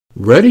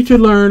Ready to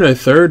learn a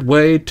third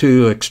way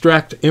to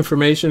extract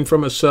information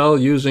from a cell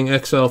using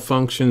Excel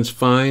functions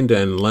find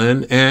and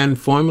len and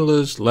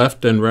formulas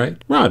left and right?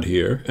 Rod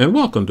here, and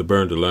welcome to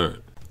Burn to Learn.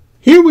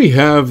 Here we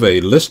have a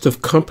list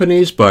of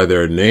companies by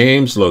their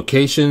names,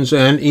 locations,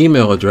 and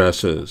email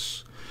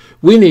addresses.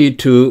 We need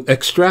to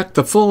extract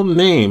the full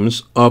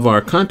names of our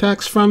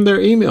contacts from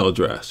their email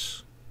address.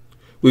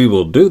 We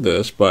will do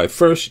this by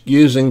first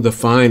using the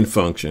find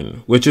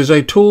function, which is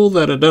a tool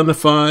that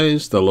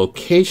identifies the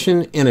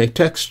location in a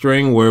text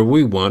string where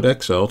we want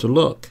Excel to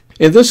look.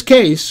 In this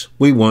case,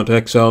 we want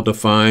Excel to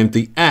find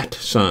the @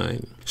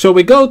 sign. So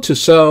we go to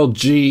cell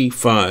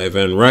G5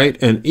 and write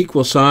an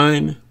equal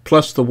sign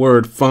plus the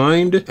word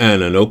find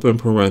and an open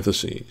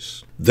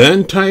parentheses.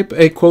 Then type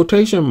a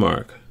quotation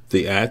mark,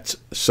 the @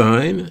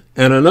 sign,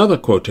 and another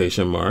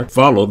quotation mark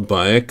followed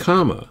by a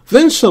comma.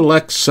 Then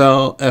select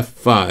cell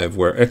F5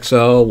 where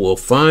Excel will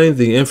find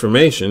the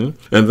information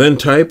and then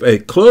type a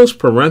close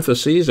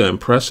parentheses and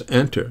press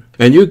enter.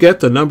 And you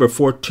get the number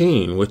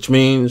 14, which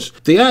means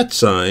the @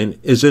 sign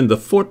is in the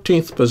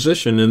 14th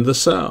position in the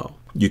cell.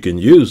 You can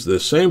use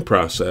this same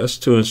process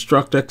to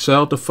instruct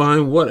Excel to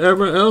find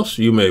whatever else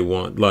you may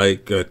want,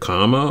 like a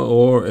comma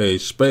or a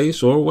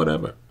space or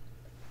whatever.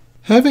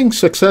 Having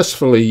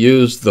successfully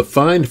used the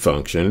find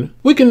function,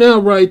 we can now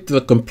write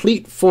the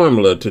complete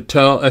formula to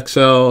tell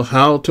Excel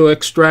how to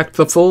extract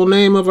the full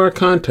name of our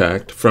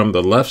contact from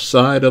the left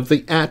side of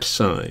the @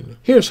 sign.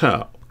 Here's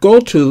how. Go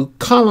to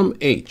column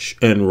H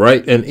and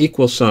write an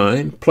equal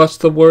sign plus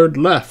the word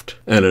left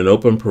and an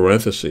open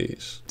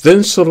parentheses.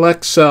 Then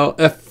select cell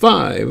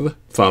F5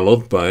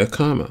 followed by a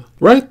comma.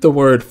 Write the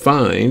word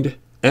find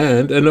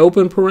and an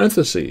open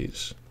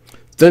parentheses.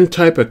 Then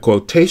type a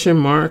quotation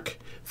mark,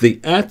 the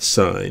 @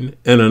 sign,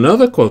 and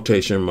another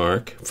quotation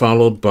mark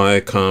followed by a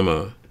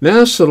comma.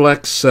 Now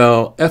select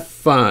cell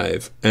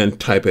F5 and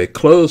type a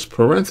close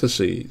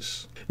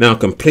parentheses. Now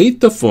complete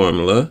the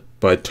formula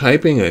by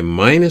typing a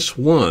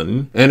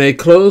 -1 and a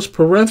close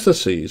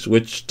parentheses,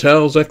 which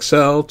tells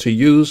Excel to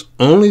use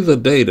only the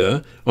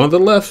data on the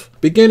left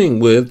beginning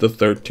with the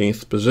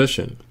 13th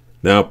position.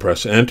 Now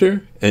press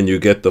enter and you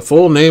get the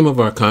full name of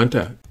our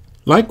contact.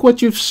 Like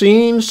what you've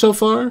seen so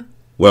far?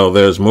 Well,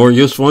 there's more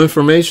useful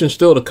information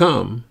still to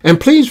come. And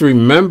please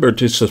remember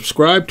to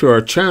subscribe to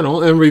our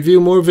channel and review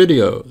more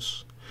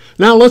videos.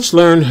 Now let's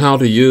learn how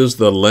to use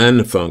the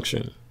len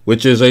function,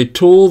 which is a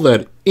tool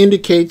that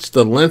indicates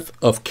the length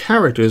of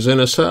characters in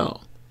a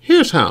cell.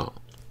 Here's how.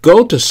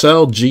 Go to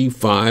cell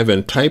G5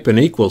 and type an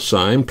equal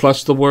sign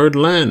plus the word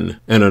len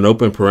and an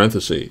open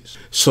parentheses.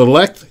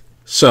 Select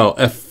cell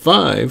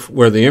F5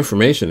 where the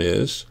information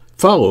is,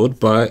 followed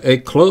by a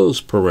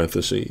close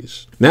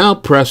parentheses. Now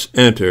press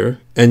enter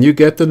and you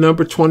get the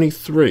number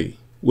 23,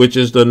 which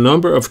is the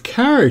number of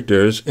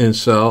characters in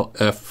cell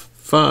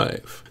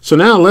F5. So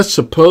now let's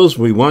suppose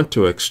we want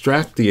to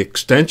extract the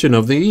extension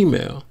of the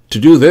email. To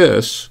do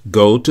this,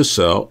 go to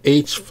cell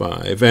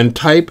H5 and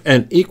type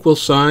an equal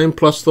sign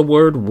plus the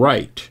word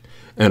right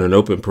and an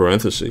open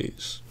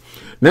parentheses.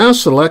 Now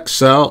select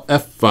cell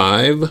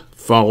F5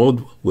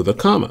 followed with a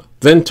comma.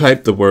 Then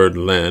type the word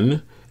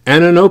len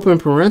and an open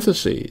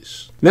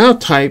parentheses. Now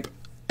type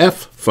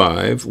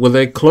F5 with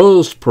a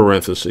closed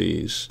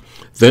parentheses.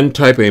 Then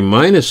type a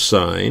minus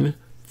sign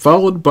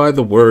followed by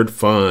the word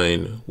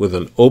find with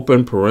an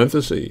open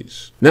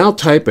parentheses. Now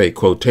type a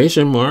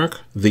quotation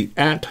mark, the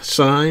 @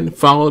 sign,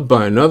 followed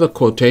by another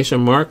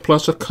quotation mark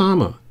plus a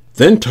comma.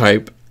 Then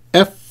type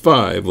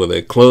F5 with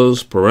a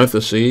closed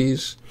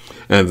parentheses,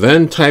 and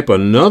then type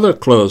another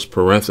closed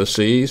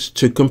parentheses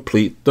to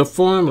complete the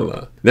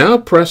formula. Now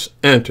press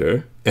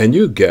enter and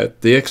you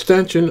get the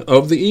extension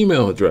of the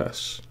email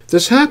address.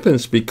 This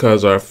happens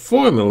because our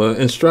formula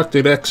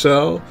instructed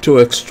Excel to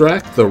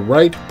extract the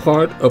right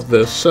part of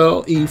the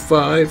cell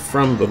E5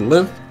 from the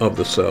length of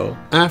the cell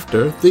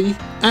after the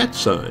 @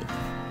 sign.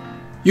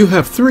 You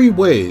have 3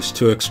 ways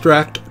to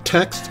extract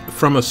text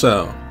from a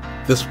cell.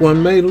 This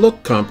one may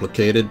look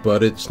complicated,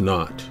 but it's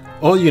not.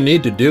 All you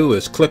need to do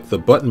is click the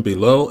button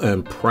below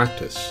and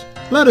practice.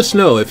 Let us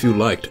know if you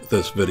liked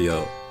this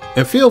video,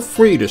 and feel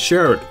free to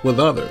share it with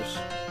others.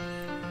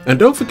 And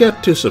don't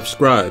forget to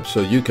subscribe so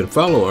you can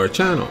follow our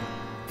channel.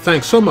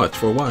 Thanks so much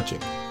for watching.